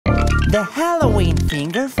The Halloween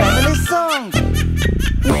Finger Family Song.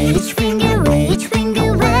 Which finger,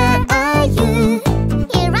 where are you?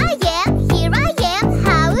 Here I am,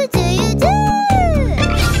 how do you do?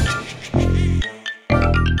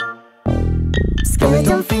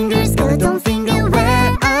 Skeleton finger,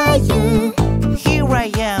 where are you? Here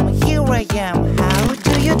I am, how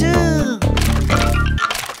do you do?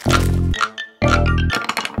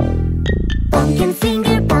 Pumpkin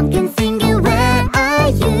finger, where are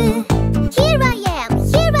you? Here I am,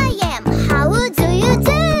 how do you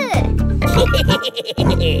do?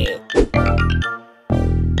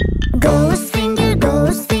 Ghost finger,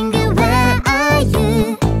 where are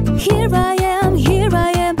you? Here I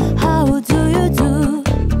am, how do you do?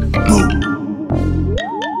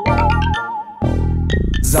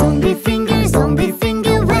 Zombie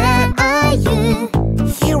finger, where are you?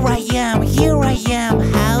 Here I am,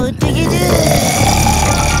 how do you do?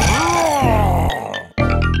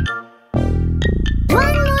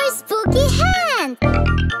 One more spooky hand.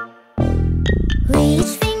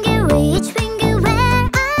 Which finger, where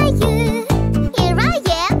are you? Here I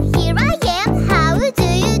am, how do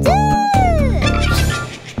you do?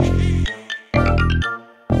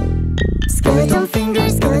 Skeleton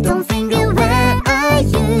finger, where are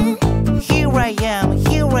you? Here I am,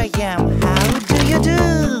 how do you do?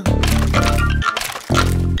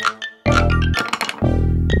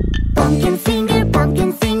 Pumpkin finger,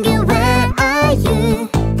 where are you?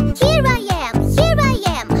 Here I am,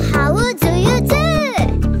 how do you do?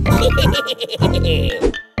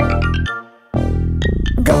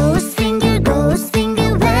 Ghost finger,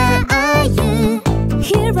 where are you?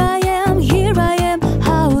 Here I am,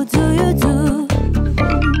 how do you do?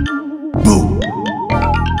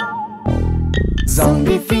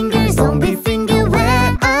 Zombie finger,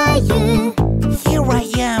 where are you? Here I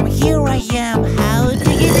am, how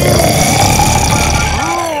do you do?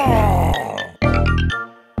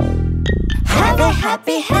 Have a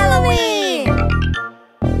happy Halloween!